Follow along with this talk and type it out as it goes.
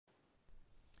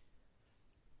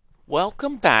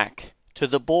Welcome back to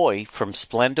The Boy from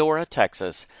Splendora,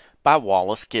 Texas by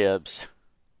Wallace Gibbs.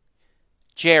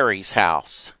 Jerry's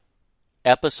House,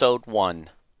 Episode 1.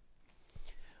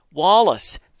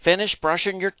 Wallace, finish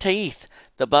brushing your teeth.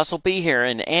 The bus'll be here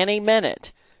in any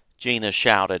minute, Gina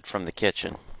shouted from the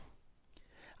kitchen.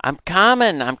 I'm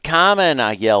coming,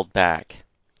 I yelled back.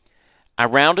 I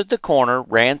rounded the corner,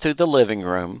 ran through the living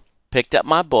room, picked up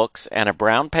my books and a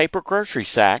brown paper grocery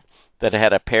sack that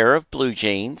had a pair of blue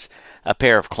jeans, a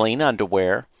pair of clean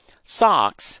underwear,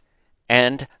 socks,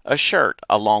 and a shirt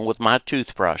along with my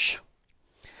toothbrush.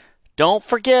 Don't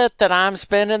forget that I'm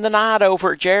spending the night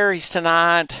over at Jerry's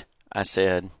tonight, I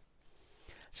said.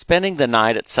 Spending the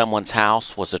night at someone's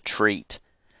house was a treat.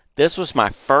 This was my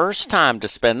first time to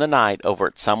spend the night over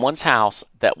at someone's house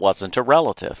that wasn't a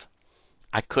relative.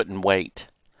 I couldn't wait.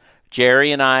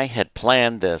 Jerry and I had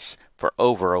planned this for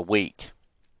over a week.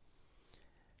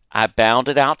 I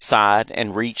bounded outside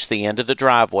and reached the end of the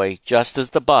driveway just as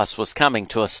the bus was coming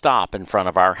to a stop in front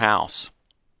of our house.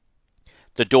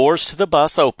 The doors to the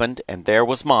bus opened, and there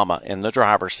was Mama in the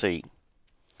driver's seat.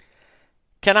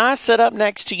 Can I sit up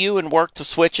next to you and work the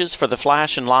switches for the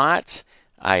flashing lights?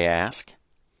 I asked.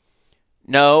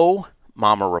 No,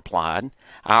 Mama replied.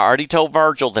 I already told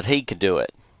Virgil that he could do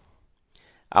it.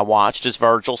 I watched as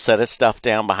Virgil set his stuff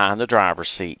down behind the driver's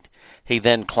seat. He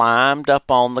then climbed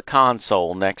up on the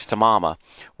console next to Mama,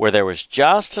 where there was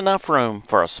just enough room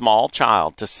for a small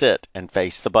child to sit and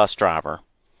face the bus driver.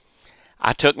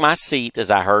 I took my seat as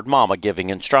I heard Mama giving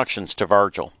instructions to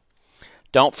Virgil.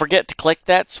 Don't forget to click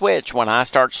that switch when I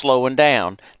start slowing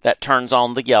down. That turns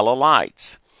on the yellow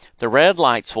lights. The red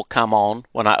lights will come on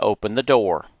when I open the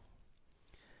door.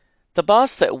 The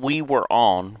bus that we were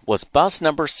on was bus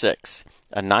number 6,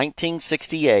 a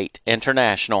 1968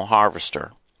 International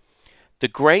Harvester. The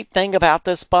great thing about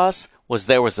this bus was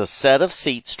there was a set of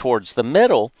seats towards the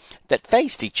middle that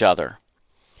faced each other.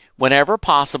 Whenever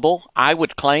possible, I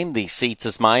would claim these seats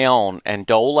as my own and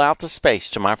dole out the space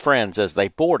to my friends as they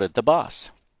boarded the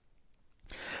bus.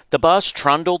 The bus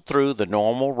trundled through the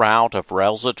normal route of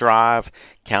Relza Drive,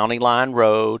 County Line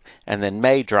Road, and then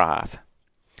May Drive.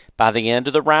 By the end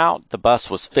of the route, the bus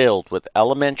was filled with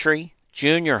elementary,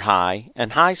 junior high,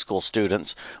 and high school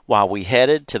students while we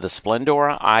headed to the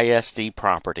Splendora ISD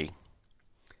property.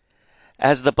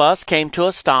 As the bus came to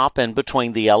a stop in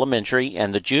between the elementary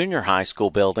and the junior high school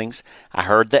buildings, I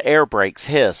heard the air brakes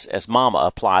hiss as Mama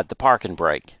applied the parking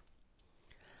brake.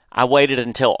 I waited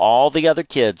until all the other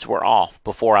kids were off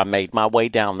before I made my way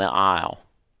down the aisle.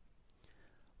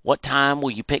 What time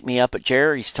will you pick me up at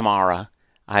Jerry's tomorrow?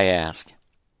 I asked.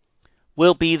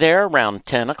 We'll be there around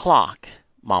 10 o'clock,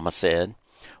 Mama said.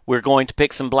 We're going to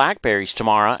pick some blackberries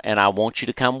tomorrow, and I want you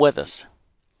to come with us.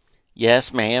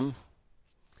 Yes, ma'am.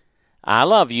 I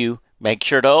love you. Make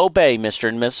sure to obey Mr.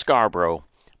 and Miss Scarborough,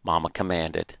 Mama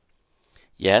commanded.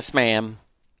 Yes, ma'am.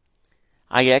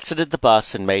 I exited the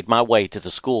bus and made my way to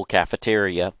the school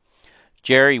cafeteria.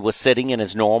 Jerry was sitting in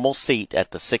his normal seat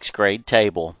at the 6th grade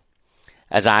table.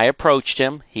 As I approached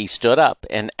him, he stood up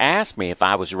and asked me if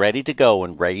I was ready to go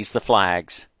and raise the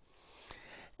flags.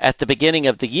 At the beginning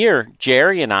of the year,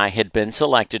 Jerry and I had been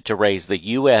selected to raise the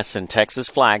U.S. and Texas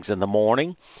flags in the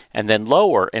morning and then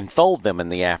lower and fold them in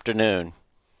the afternoon.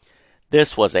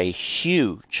 This was a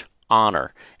huge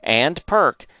honor and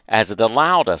perk as it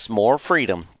allowed us more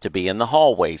freedom to be in the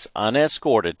hallways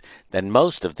unescorted than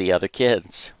most of the other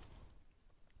kids.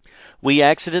 We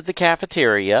exited the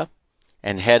cafeteria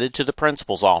and headed to the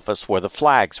principal's office where the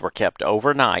flags were kept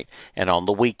overnight and on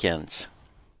the weekends.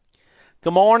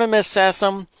 Good morning, Miss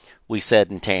Sessom, we said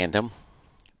in tandem.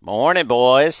 Morning,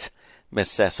 boys,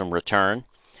 Miss Sessom returned.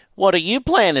 What are you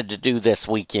planning to do this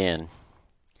weekend?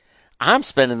 I'm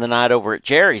spending the night over at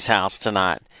Jerry's house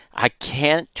tonight. I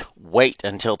can't wait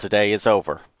until today is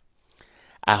over.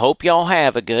 I hope y'all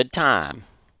have a good time.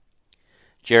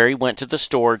 Jerry went to the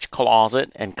storage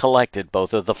closet and collected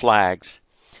both of the flags.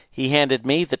 He handed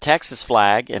me the Texas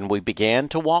flag, and we began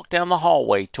to walk down the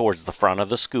hallway towards the front of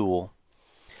the school.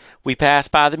 We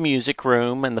passed by the music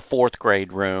room and the 4th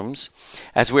grade rooms.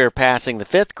 As we were passing the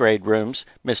 5th grade rooms,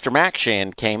 Mr.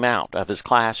 Macshan came out of his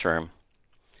classroom.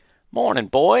 Morning,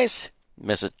 boys,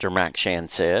 Mr. Macshan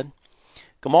said.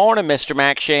 Good morning, Mr.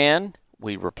 Macshan,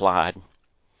 we replied.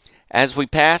 As we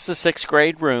passed the 6th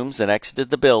grade rooms and exited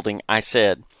the building, I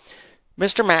said,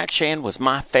 Mr. Macshan was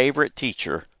my favorite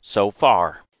teacher so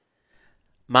far.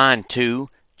 Mine too,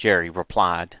 Jerry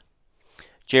replied.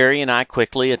 Jerry and I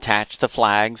quickly attached the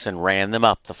flags and ran them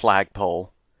up the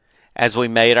flagpole. As we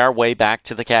made our way back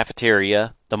to the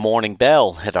cafeteria, The morning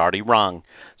bell had already rung,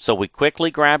 so we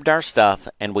quickly grabbed our stuff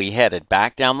and we headed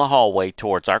back down the hallway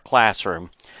towards our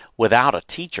classroom, without a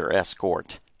teacher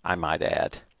escort, I might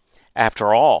add.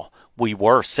 After all, we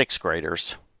were sixth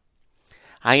graders.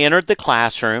 I entered the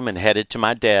classroom and headed to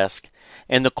my desk.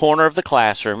 In the corner of the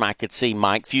classroom, I could see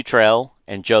Mike Futrell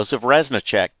and Joseph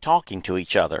Resnicek talking to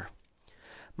each other.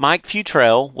 Mike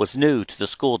Futrell was new to the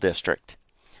school district.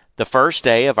 The first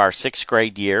day of our sixth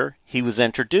grade year, he was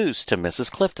introduced to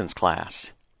Mrs. Clifton's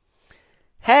class.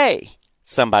 "Hey,"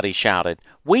 somebody shouted,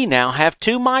 "we now have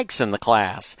two Mikes in the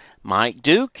class, Mike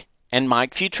Duke and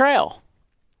Mike Futrell."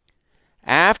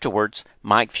 Afterwards,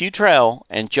 Mike Futrell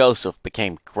and Joseph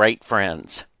became great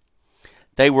friends.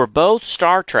 They were both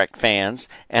Star Trek fans,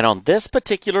 and on this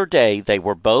particular day they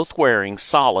were both wearing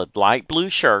solid light blue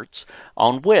shirts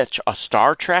on which a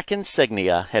Star Trek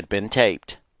insignia had been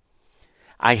taped.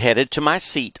 I headed to my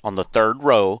seat on the third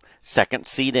row, second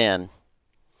seat in.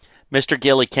 Mr.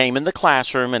 Gilly came in the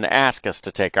classroom and asked us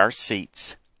to take our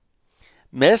seats.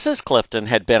 Mrs. Clifton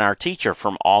had been our teacher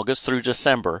from August through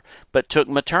December, but took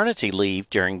maternity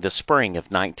leave during the spring of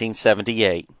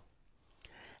 1978.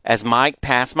 As Mike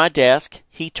passed my desk,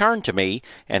 he turned to me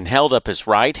and held up his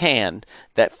right hand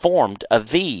that formed a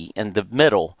V in the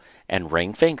middle and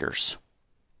ring fingers.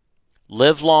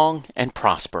 "Live long and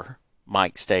prosper,"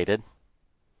 Mike stated.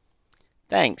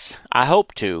 "Thanks, I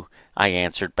hope to," I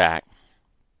answered back.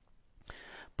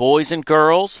 "Boys and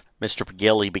girls," Mr.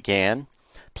 Gilly began,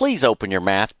 "please open your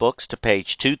math books to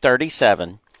page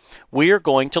 237. We are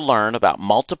going to learn about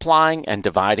multiplying and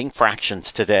dividing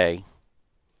fractions today."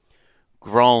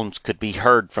 Groans could be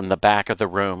heard from the back of the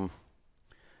room.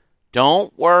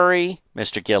 "Don't worry,"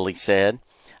 Mr. Gilly said.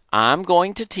 "I'm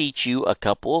going to teach you a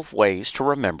couple of ways to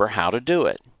remember how to do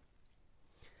it."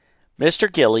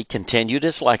 Mr. Gilly continued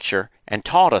his lecture and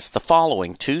taught us the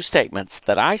following two statements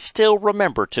that I still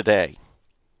remember today.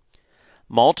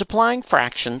 Multiplying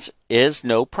fractions is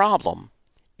no problem.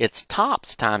 It's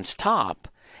tops times top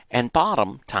and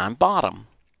bottom times bottom.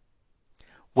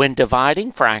 When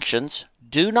dividing fractions,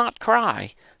 do not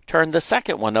cry. Turn the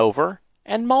second one over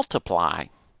and multiply.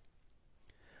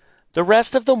 The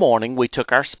rest of the morning we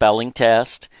took our spelling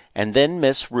test, and then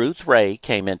Miss Ruth Ray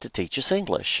came in to teach us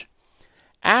English.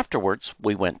 Afterwards,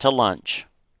 we went to lunch.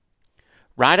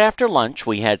 Right after lunch,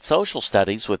 we had social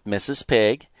studies with Mrs.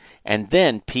 Pigg, and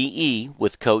then P.E.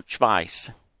 with Coach Weiss.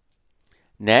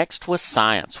 Next was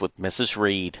science with Mrs.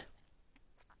 Reed.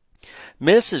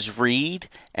 Mrs. Reed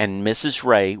and Mrs.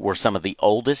 Ray were some of the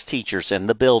oldest teachers in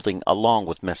the building, along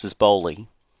with Mrs. Bowley.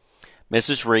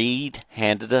 Mrs. Reed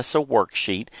handed us a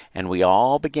worksheet, and we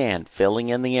all began filling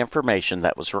in the information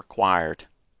that was required.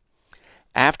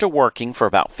 After working for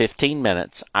about 15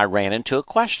 minutes, I ran into a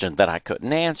question that I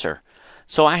couldn't answer,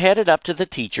 so I headed up to the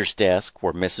teacher's desk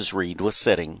where Mrs. Reed was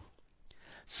sitting.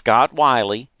 Scott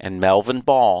Wiley and Melvin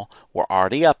Ball were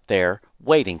already up there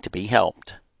waiting to be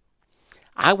helped.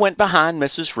 I went behind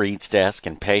Mrs. Reed's desk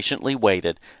and patiently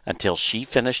waited until she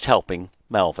finished helping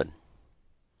Melvin.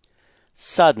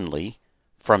 Suddenly,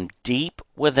 from deep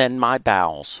within my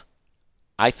bowels,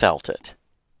 I felt it.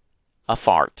 A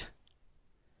fart.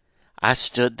 I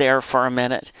stood there for a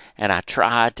minute and I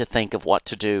tried to think of what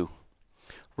to do.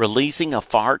 Releasing a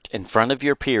fart in front of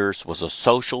your peers was a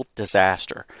social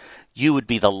disaster. You would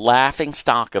be the laughing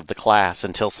stock of the class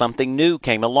until something new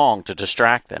came along to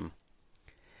distract them.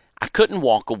 I couldn't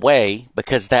walk away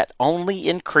because that only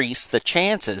increased the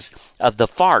chances of the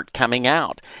fart coming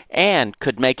out and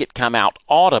could make it come out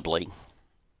audibly.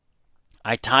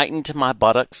 I tightened my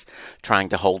buttocks, trying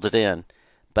to hold it in,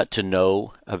 but to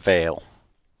no avail.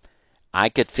 I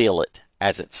could feel it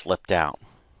as it slipped out.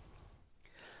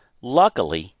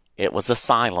 Luckily, it was a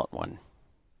silent one.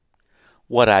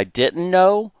 What I didn't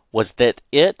know was that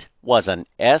it was an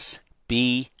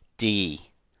SBD,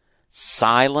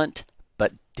 silent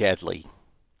but deadly.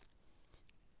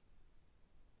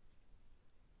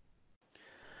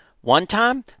 One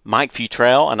time, Mike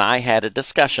Futrell and I had a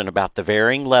discussion about the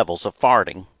varying levels of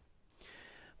farting.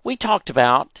 We talked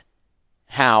about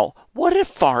how, what if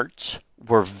farts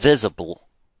were visible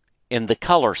in the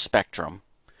color spectrum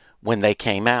when they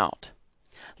came out?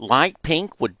 Light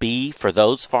pink would be for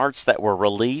those farts that were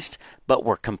released but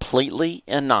were completely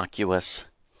innocuous.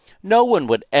 No one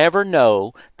would ever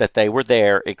know that they were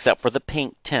there except for the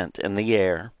pink tint in the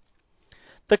air.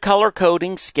 The color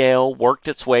coding scale worked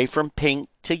its way from pink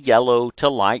to yellow to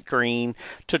light green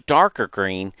to darker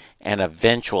green and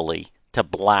eventually to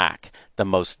black, the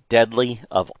most deadly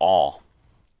of all.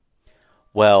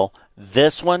 Well,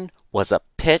 this one was a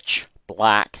pitch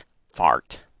black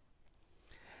fart.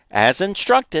 As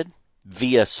instructed,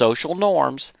 via social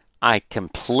norms, I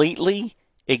completely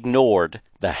ignored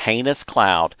the heinous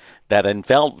cloud that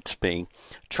enveloped me,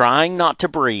 trying not to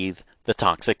breathe the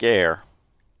toxic air.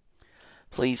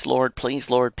 Please, Lord, please,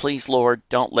 Lord, please, Lord,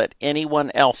 don't let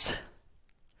anyone else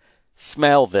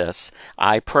smell this,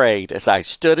 I prayed as I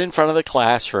stood in front of the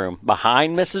classroom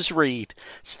behind Mrs. Reed,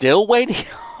 still waiting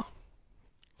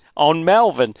on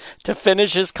Melvin to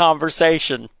finish his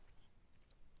conversation.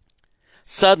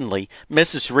 Suddenly,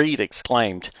 Mrs. Reed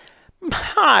exclaimed,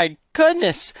 "My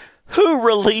goodness, who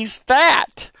released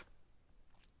that?"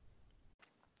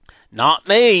 "Not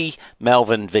me,"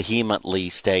 Melvin vehemently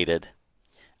stated.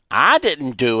 "I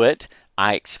didn't do it,"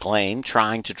 I exclaimed,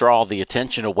 trying to draw the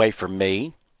attention away from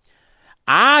me.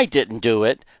 "I didn't do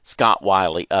it," Scott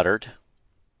Wiley uttered.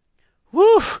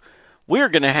 "Whew, we're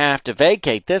going to have to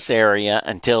vacate this area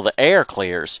until the air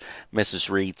clears," Mrs.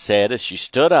 Reed said as she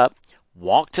stood up,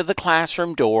 walked to the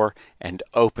classroom door, and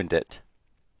opened it.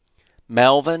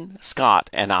 Melvin, Scott,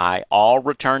 and I all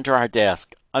returned to our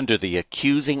desk under the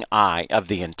accusing eye of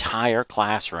the entire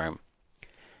classroom.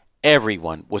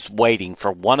 Everyone was waiting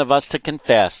for one of us to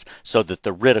confess so that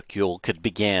the ridicule could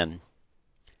begin.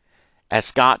 As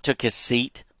Scott took his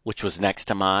seat, which was next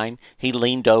to mine, he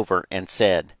leaned over and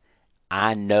said,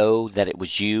 "I know that it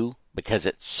was you because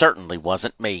it certainly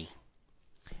wasn't me."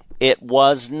 "It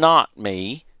was not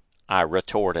me," I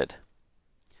retorted.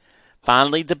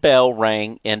 Finally, the bell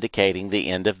rang, indicating the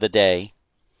end of the day.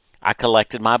 I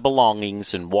collected my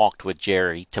belongings and walked with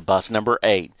Jerry to bus number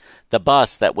 8, the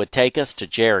bus that would take us to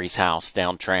Jerry's house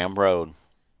down Tram Road.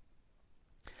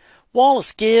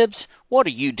 "Wallace Gibbs, what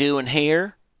are you doing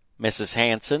here?" Mrs.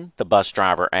 Hanson, the bus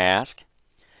driver, asked.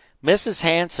 Mrs.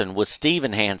 Hanson was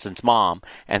Stephen Hanson's mom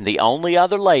and the only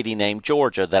other lady named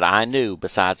Georgia that I knew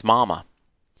besides Mama.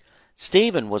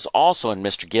 Stephen was also in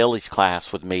Mr. Gilly's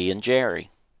class with me and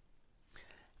Jerry.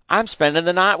 "I'm spending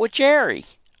the night with Jerry,"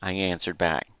 I answered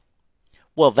back.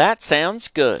 "Well, that sounds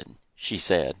good," she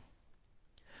said.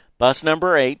 Bus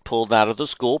number 8 pulled out of the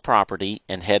school property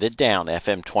and headed down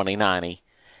FM 2090.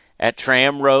 At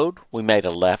Tram Road, we made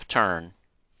a left turn.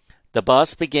 The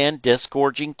bus began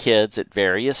disgorging kids at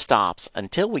various stops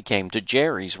until we came to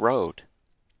Jerry's Road.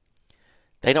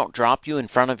 "They don't drop you in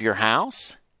front of your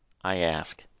house?" I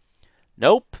asked.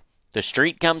 "Nope. The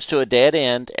street comes to a dead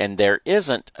end, and there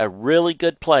isn't a really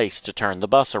good place to turn the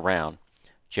bus around,"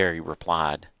 Jerry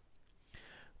replied.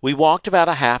 We walked about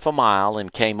a half a mile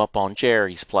and came up on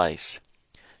Jerry's place.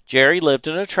 Jerry lived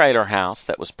in a trailer house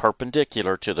that was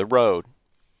perpendicular to the road.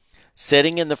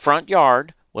 Sitting in the front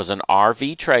yard was an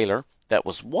RV trailer that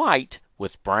was white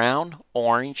with brown,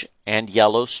 orange, and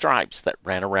yellow stripes that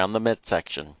ran around the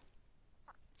midsection.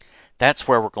 "That's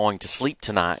where we're going to sleep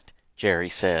tonight," Jerry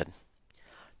said.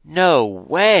 "No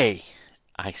way,"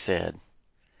 I said.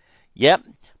 "Yep,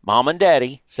 Mom and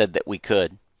Daddy said that we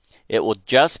could. It will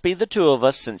just be the two of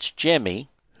us since Jimmy,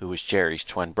 who is Jerry's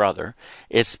twin brother,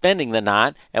 is spending the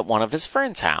night at one of his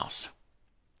friends' house."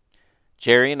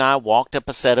 Jerry and I walked up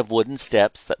a set of wooden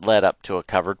steps that led up to a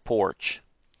covered porch.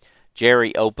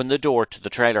 Jerry opened the door to the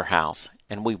trailer house,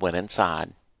 and we went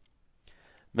inside.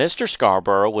 Mr.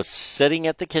 Scarborough was sitting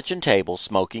at the kitchen table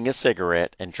smoking a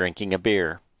cigarette and drinking a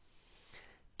beer.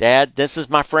 "Dad, this is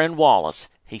my friend Wallace.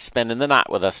 He's spending the night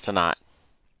with us tonight."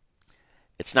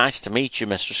 "It's nice to meet you,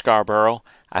 Mr. Scarborough,"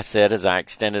 I said as I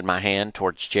extended my hand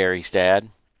towards Jerry's dad.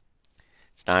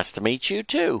 "It's nice to meet you,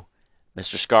 too,"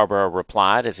 Mr. Scarborough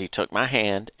replied as he took my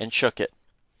hand and shook it.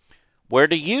 "Where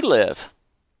do you live?"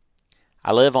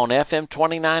 "I live on FM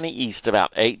 2090 East,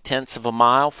 about 8/10 of a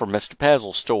mile from Mr.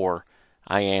 Pezel's store,"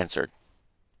 I answered.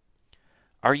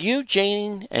 "Are you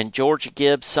Jean and Georgia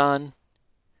Gibbs' son?"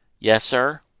 "Yes,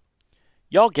 sir."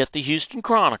 "Y'all get the Houston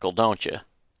Chronicle, don't you?"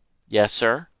 "Yes,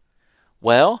 sir."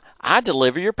 "Well, I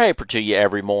deliver your paper to you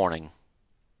every morning."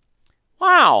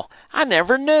 "Wow, I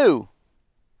never knew."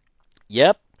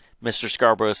 "Yep," Mr.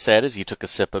 Scarborough said as he took a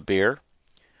sip of beer.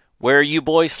 "Where are you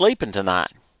boys sleeping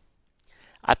tonight?"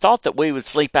 "I thought that we would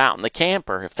sleep out in the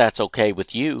camper, if that's okay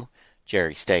with you,"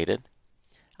 Jerry stated.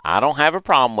 "I don't have a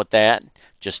problem with that.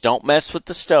 Just don't mess with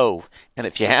the stove, and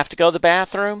if you have to go to the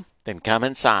bathroom, then come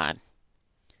inside."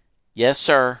 "Yes,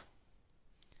 sir."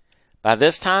 By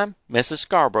this time, Mrs.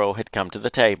 Scarborough had come to the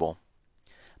table.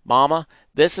 "Mama,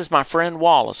 this is my friend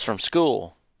Wallace from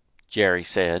school," Jerry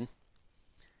said.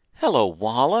 "Hello,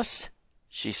 Wallace,"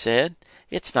 she said.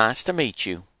 "It's nice to meet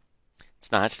you."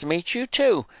 "It's nice to meet you,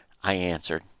 too," I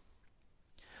answered.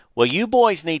 "Well, you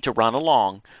boys need to run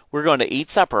along. We're going to eat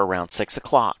supper around 6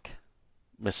 o'clock,"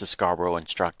 Mrs. Scarborough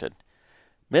instructed.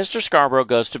 "Mr. Scarborough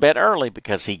goes to bed early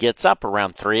because he gets up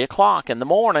around 3 o'clock in the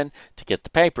morning to get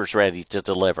the papers ready to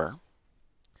deliver."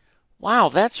 "Wow,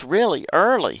 that's really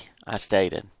early," I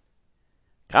stated.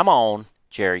 "Come on,"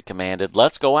 Jerry commanded.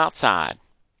 Let's go outside.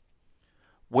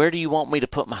 Where do you want me to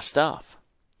put my stuff?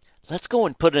 Let's go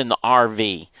and put it in the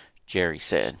RV, Jerry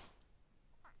said.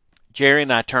 Jerry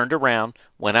and I turned around,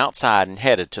 went outside, and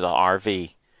headed to the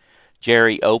RV.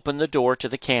 Jerry opened the door to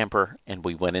the camper, and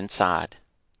we went inside.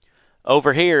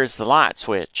 Over here is the light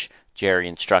switch, Jerry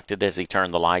instructed as he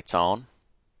turned the lights on.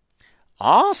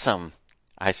 Awesome,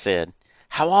 I said.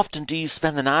 How often do you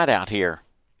spend the night out here?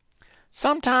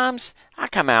 Sometimes I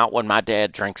come out when my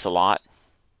dad drinks a lot.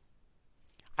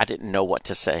 I didn't know what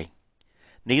to say.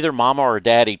 Neither Mama or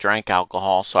Daddy drank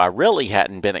alcohol, so I really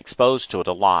hadn't been exposed to it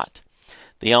a lot.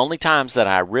 The only times that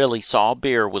I really saw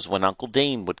beer was when Uncle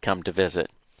Dean would come to visit.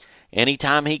 Any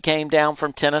time he came down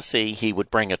from Tennessee, he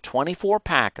would bring a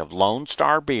 24-pack of Lone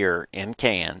Star beer in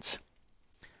cans.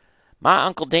 My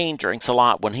Uncle Dean drinks a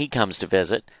lot when he comes to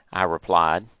visit, I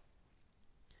replied.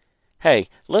 Hey,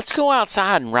 let's go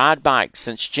outside and ride bikes.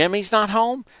 Since Jimmy's not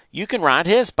home, you can ride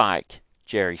his bike,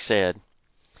 Jerry said.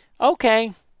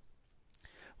 Okay.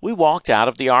 We walked out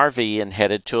of the RV and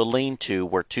headed to a lean-to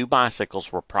where 2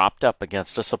 bicycles were propped up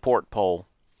against a support pole.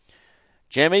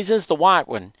 Jimmy's is the white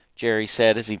one, Jerry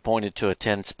said as he pointed to a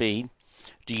 10-speed.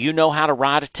 Do you know how to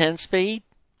ride a 10-speed?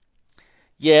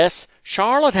 Yes,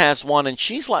 Charlotte has one and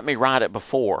she's let me ride it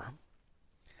before.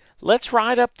 Let's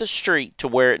ride up the street to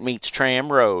where it meets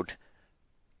Tram Road.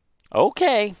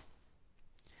 Okay.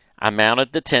 I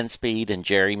mounted the 10-speed and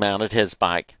Jerry mounted his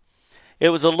bike. It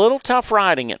was a little tough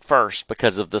riding at first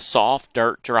because of the soft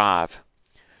dirt drive.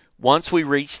 Once we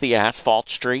reached the asphalt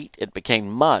street, it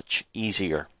became much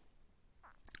easier.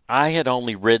 I had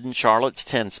only ridden Charlotte's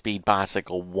 10-speed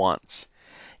bicycle once.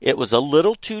 It was a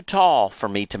little too tall for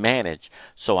me to manage,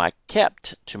 so I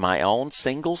kept to my own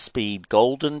single-speed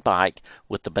golden bike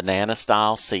with the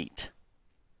banana-style seat.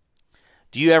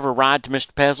 Do you ever ride to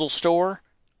Mr. Pezel's store?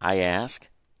 I asked.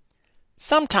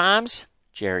 Sometimes,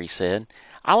 Jerry said.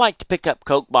 I like to pick up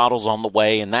Coke bottles on the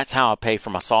way, and that's how I pay for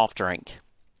my soft drink.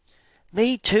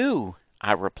 Me too,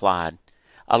 I replied.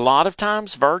 A lot of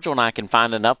times Virgil and I can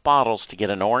find enough bottles to get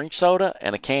an orange soda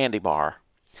and a candy bar.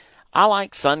 I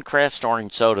like Suncrest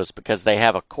orange sodas because they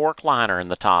have a cork liner in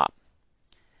the top.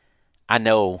 I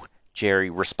know, Jerry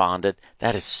responded.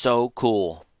 That is so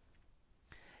cool.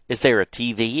 Is there a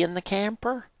TV in the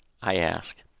camper? I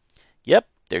asked. Yep,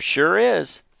 there sure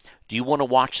is. Do you want to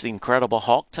watch The Incredible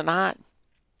Hulk tonight?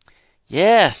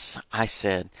 Yes, I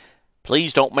said.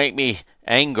 Please don't make me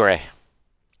angry,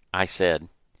 I said.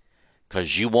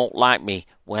 'Cause you won't like me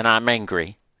when I'm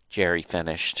angry, Jerry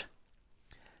finished.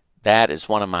 That is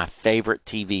one of my favorite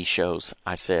TV shows,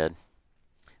 I said.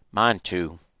 Mine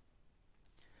too.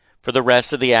 For the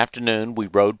rest of the afternoon, we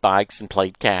rode bikes and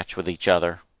played catch with each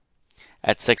other.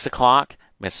 At 6 o'clock,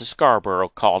 Mrs. Scarborough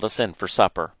called us in for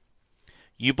supper.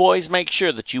 You boys make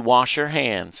sure that you wash your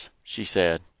hands, she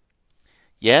said.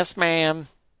 Yes, ma'am.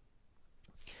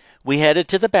 We headed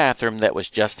to the bathroom that was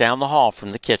just down the hall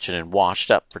from the kitchen and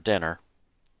washed up for dinner.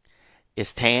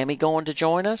 Is Tammy going to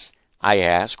join us? I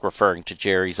asked, referring to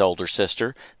Jerry's older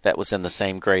sister that was in the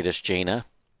same grade as Gina.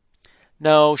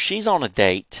 No, she's on a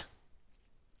date.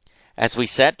 As we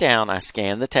sat down, I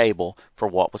scanned the table for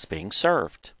what was being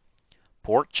served.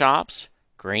 Pork chops,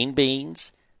 green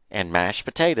beans, and mashed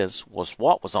potatoes was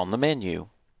what was on the menu.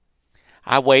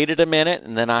 I waited a minute,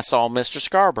 and then I saw Mr.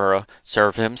 Scarborough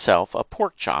serve himself a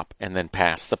pork chop and then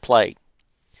pass the plate.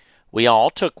 We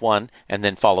all took one and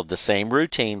then followed the same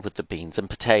routine with the beans and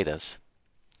potatoes.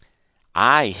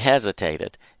 I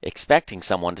hesitated, expecting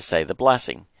someone to say the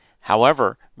blessing.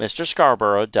 However, Mr.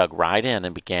 Scarborough dug right in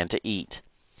and began to eat.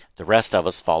 The rest of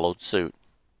us followed suit.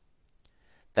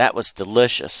 That was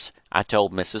delicious, I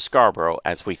told Mrs. Scarborough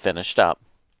as we finished up.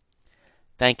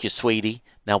 Thank you, sweetie.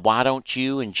 Now why don't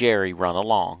you and Jerry run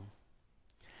along?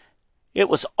 It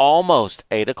was almost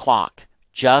 8 o'clock,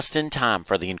 just in time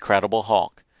for the Incredible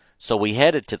Hulk, so we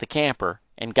headed to the camper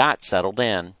and got settled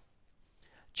in.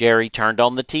 Jerry turned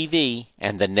on the TV,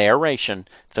 and the narration,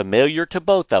 familiar to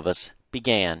both of us,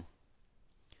 began.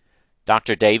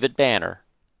 Dr. David Banner,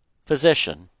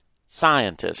 physician,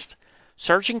 scientist,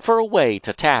 searching for a way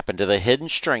to tap into the hidden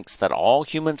strengths that all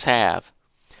humans have.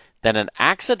 Then an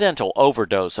accidental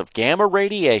overdose of gamma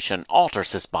radiation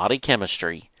alters his body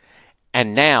chemistry.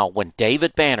 And now, when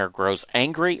David Banner grows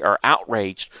angry or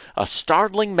outraged, a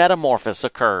startling metamorphosis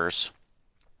occurs.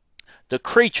 The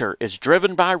creature is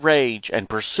driven by rage and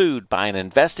pursued by an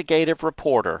investigative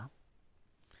reporter.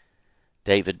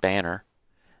 David Banner.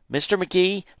 Mr.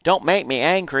 McGee, don't make me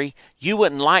angry. You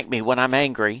wouldn't like me when I'm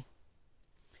angry.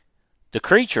 The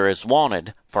creature is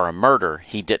wanted for a murder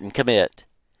he didn't commit.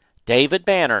 David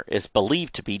Banner is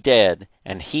believed to be dead,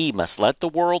 and he must let the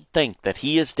world think that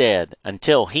he is dead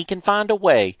until he can find a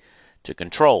way to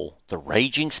control the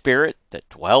raging spirit that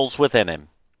dwells within him.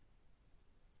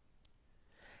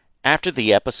 After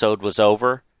the episode was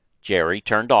over, Jerry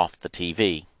turned off the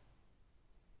TV.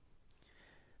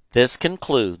 This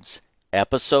concludes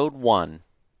Episode 1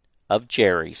 of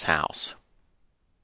Jerry's House.